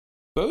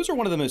Bows are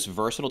one of the most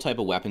versatile type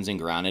of weapons in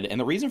Grounded, and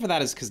the reason for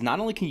that is because not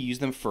only can you use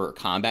them for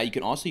combat, you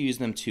can also use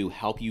them to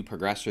help you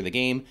progress through the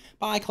game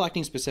by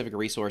collecting specific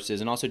resources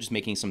and also just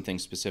making some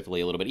things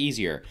specifically a little bit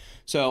easier.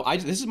 So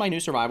this is my new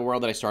survival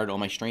world that I started on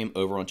my stream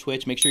over on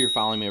Twitch. Make sure you're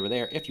following me over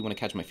there if you want to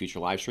catch my future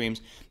live streams.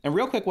 And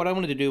real quick, what I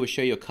wanted to do was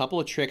show you a couple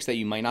of tricks that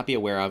you might not be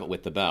aware of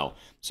with the bow.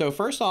 So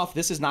first off,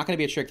 this is not going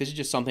to be a trick. This is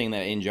just something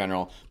that in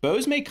general,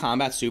 bows make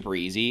combat super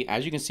easy.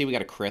 As you can see, we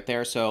got a crit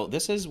there. So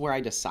this is where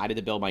I decided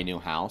to build my new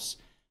house.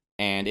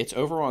 And it's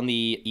over on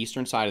the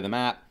eastern side of the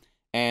map.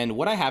 And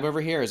what I have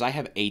over here is I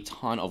have a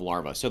ton of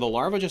larvae. So the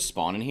larvae just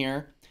spawn in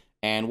here.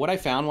 And what I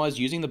found was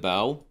using the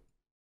bow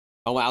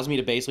allows me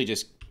to basically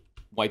just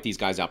wipe these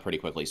guys out pretty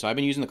quickly. So I've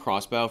been using the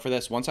crossbow for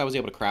this. Once I was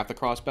able to craft the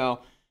crossbow,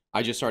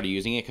 I just started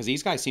using it because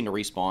these guys seem to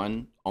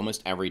respawn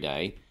almost every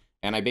day.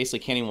 And I basically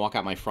can't even walk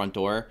out my front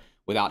door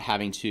without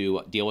having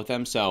to deal with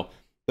them. So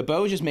the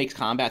bow just makes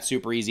combat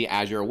super easy.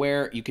 As you're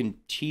aware, you can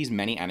cheese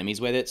many enemies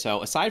with it.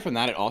 So aside from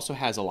that, it also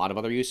has a lot of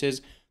other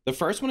uses. The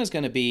first one is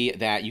going to be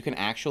that you can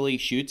actually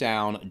shoot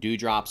down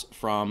dewdrops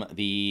from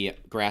the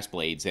grass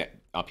blades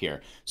up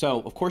here.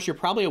 So, of course, you're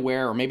probably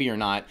aware, or maybe you're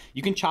not,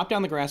 you can chop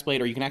down the grass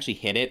blade or you can actually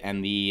hit it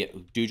and the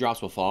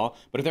dewdrops will fall.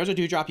 But if there's a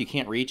dewdrop you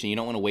can't reach and you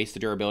don't want to waste the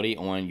durability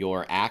on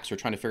your axe or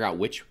trying to figure out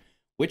which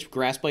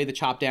grass blade to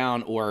chop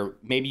down, or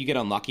maybe you get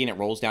unlucky and it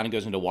rolls down and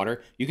goes into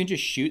water, you can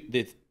just shoot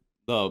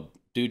the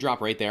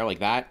dewdrop right there like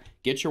that,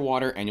 get your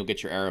water, and you'll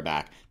get your arrow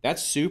back.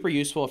 That's super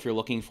useful if you're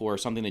looking for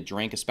something to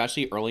drink,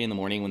 especially early in the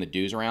morning when the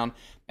dew's around.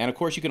 And of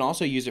course, you can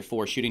also use it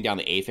for shooting down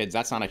the aphids.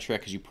 That's not a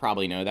trick because you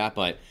probably know that,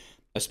 but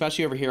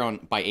especially over here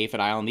by Aphid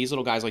Island, these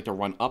little guys like to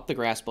run up the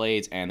grass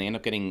blades and they end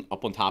up getting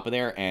up on top of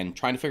there, and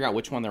trying to figure out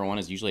which one they're on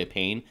is usually a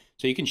pain.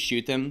 So you can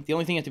shoot them. The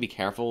only thing you have to be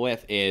careful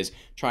with is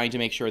trying to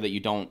make sure that you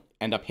don't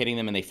end up hitting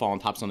them and they fall on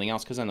top of something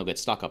else, because then they'll get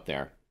stuck up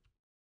there.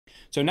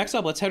 So next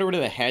up, let's head over to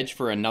the hedge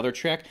for another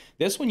trick.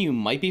 This one you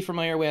might be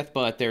familiar with,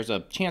 but there's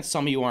a chance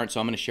some of you aren't, so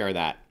I'm going to share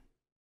that.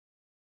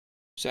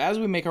 So as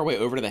we make our way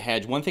over to the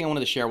hedge, one thing I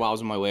wanted to share while I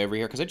was on my way over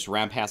here, because I just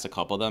ran past a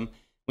couple of them.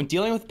 When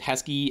dealing with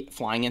pesky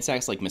flying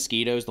insects like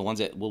mosquitoes, the ones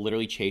that will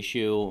literally chase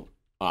you,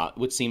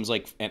 which seems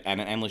like an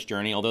endless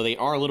journey, although they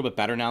are a little bit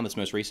better now in this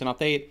most recent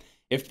update,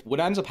 what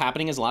ends up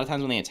happening is a lot of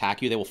times when they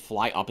attack you, they will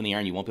fly up in the air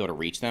and you won't be able to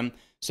reach them.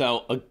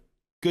 So a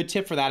good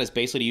tip for that is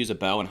basically to use a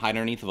bow and hide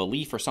underneath of a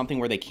leaf or something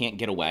where they can't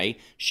get away.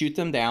 Shoot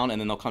them down,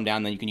 and then they'll come down,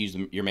 and then you can use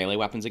your melee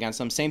weapons against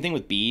them. Same thing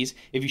with bees.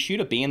 If you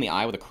shoot a bee in the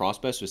eye with a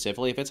crossbow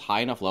specifically, if it's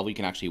high enough level, you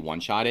can actually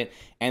one-shot it.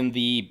 And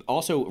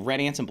also red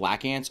ants and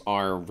black ants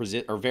are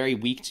very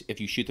weak if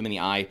you shoot them in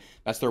the eye.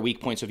 That's their weak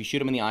point. So if you shoot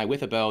them in the eye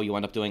with a bow, you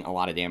end up doing a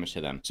lot of damage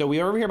to them. So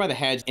we are over here by the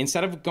hedge.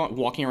 Instead of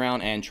walking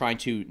around and trying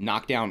to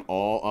knock down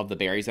all of the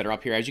berries that are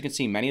up here, as you can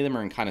see, many of them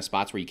are in kind of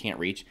spots where you can't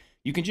reach.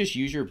 You can just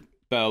use your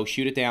bow,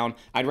 shoot it down.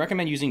 I'd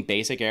recommend using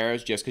basic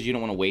arrows just because you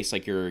don't want to waste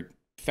like your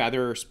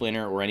feather,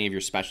 splinter, or any of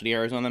your specialty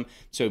arrows on them.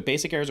 So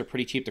basic arrows are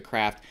pretty cheap to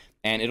craft,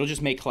 and it'll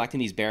just make collecting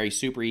these berries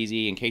super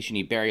easy in case you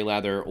need berry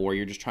leather or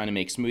you're just trying to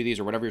make smoothies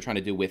or whatever you're trying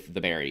to do with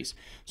the berries.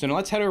 So now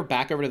let's head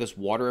back over to this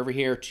water over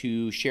here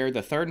to share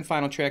the third and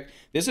final trick.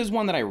 This is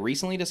one that I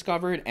recently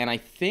discovered, and I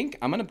think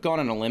I'm going to go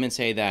on a limb and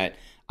say that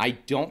I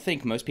don't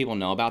think most people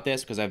know about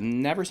this because I've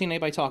never seen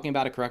anybody talking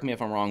about it. Correct me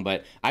if I'm wrong,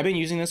 but I've been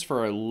using this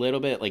for a little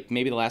bit, like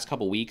maybe the last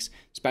couple weeks,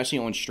 especially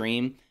on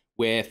stream,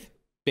 with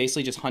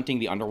basically just hunting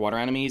the underwater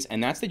enemies.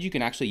 And that's that you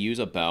can actually use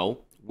a bow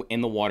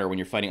in the water when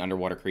you're fighting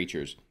underwater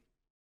creatures.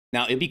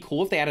 Now, it'd be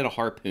cool if they added a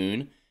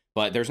harpoon,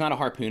 but there's not a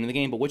harpoon in the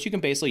game. But what you can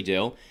basically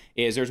do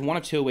is there's one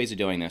of two ways of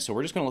doing this. So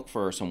we're just going to look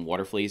for some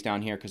water fleas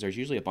down here because there's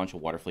usually a bunch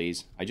of water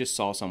fleas. I just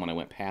saw some when I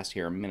went past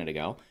here a minute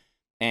ago.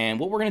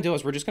 And what we're going to do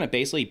is we're just going to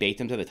basically bait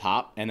them to the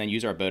top and then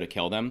use our bow to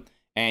kill them.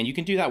 And you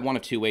can do that one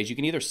of two ways. You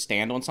can either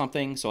stand on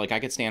something. So like I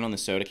could stand on the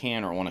soda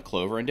can or on a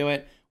clover and do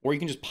it. Or you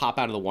can just pop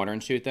out of the water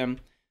and shoot them.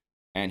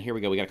 And here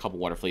we go. We got a couple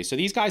water fleas. So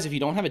these guys, if you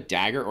don't have a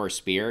dagger or a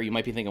spear, you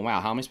might be thinking, wow,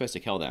 how am I supposed to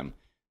kill them?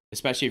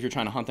 Especially if you're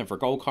trying to hunt them for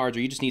gold cards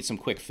or you just need some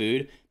quick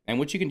food. And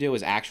what you can do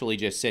is actually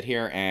just sit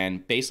here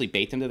and basically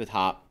bait them to the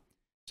top.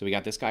 So we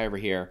got this guy over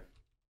here.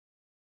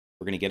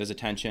 We're going to get his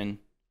attention.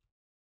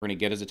 We're going to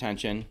get his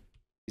attention.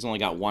 He's only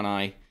got one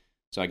eye,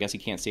 so I guess he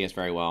can't see us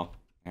very well.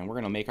 And we're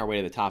going to make our way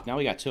to the top. Now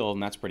we got two of them.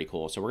 That's pretty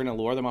cool. So we're going to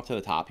lure them up to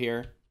the top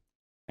here.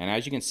 And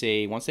as you can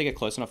see, once they get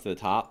close enough to the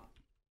top,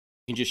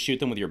 you can just shoot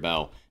them with your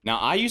bow. Now,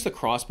 I use the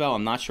crossbow.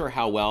 I'm not sure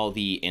how well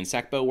the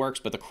insect bow works,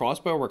 but the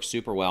crossbow works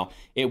super well.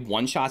 It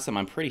one-shots them,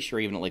 I'm pretty sure,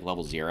 even at like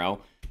level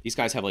 0. These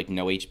guys have like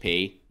no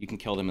HP. You can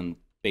kill them in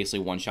basically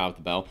one shot with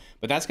the bow.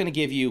 But that's going to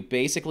give you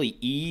basically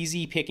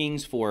easy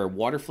pickings for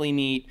water flea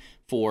meat,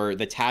 for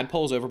the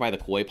tadpoles over by the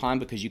koi pond,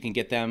 because you can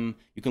get them,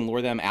 you can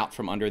lure them out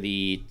from under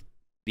the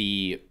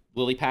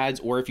lily pads,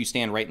 or if you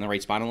stand right in the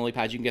right spot on the lily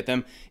pads, you can get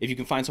them. If you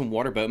can find some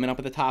water boatmen up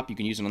at the top, you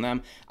can use it on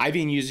them. I've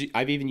even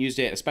used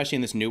it, especially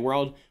in this new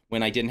world,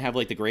 when I didn't have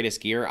like the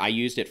greatest gear, I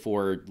used it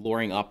for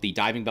luring up the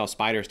diving bell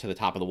spiders to the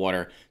top of the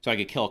water so I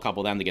could kill a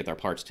couple of them to get their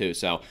parts too.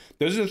 So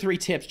those are the 3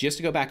 tips. Just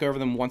to go back over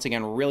them once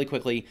again really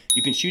quickly.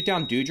 You can shoot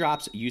down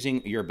dewdrops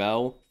using your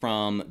bow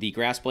from the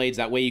grass blades.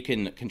 That way you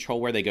can control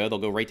where they go. They'll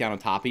go right down on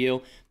top of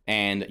you,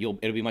 and it'll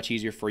be much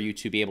easier for you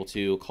to be able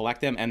to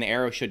collect them, and the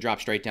arrow should drop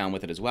straight down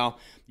with it as well.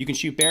 You can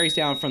shoot berries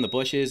down from the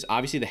bushes.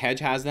 Obviously the hedge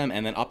has them,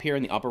 and then up here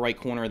in the upper right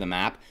corner of the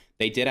map,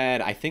 they did add,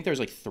 I think there's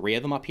like 3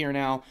 of them up here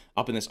now,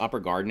 up in this upper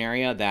garden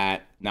area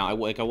that, now I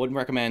wouldn't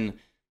recommend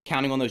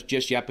counting on those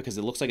just yet because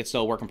it looks like it's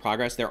still a work in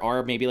progress. There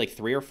are maybe like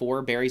 3 or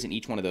 4 berries in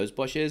each one of those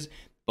bushes,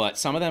 but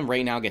some of them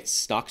right now get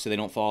stuck so they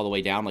don't fall all the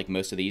way down like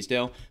most of these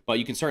do. But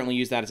you can certainly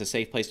use that as a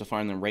safe place to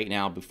farm them right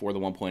now before the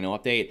 1.0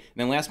 update. And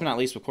then last but not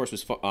least, of course,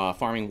 was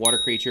farming water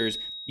creatures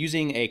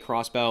using a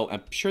crossbow.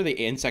 I'm sure the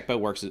insect bow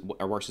works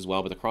as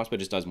well, but the crossbow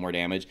just does more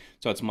damage,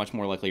 so it's much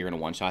more likely you're going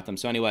to one-shot them.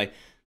 So anyway,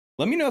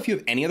 let me know if you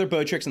have any other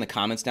bow tricks in the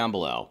comments down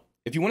below.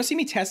 If you want to see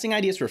me testing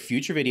ideas for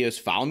future videos,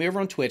 follow me over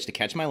on Twitch to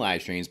catch my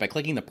live streams by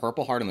clicking the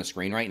purple heart on the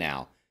screen right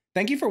now.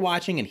 Thank you for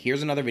watching, and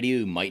here's another video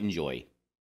you might enjoy.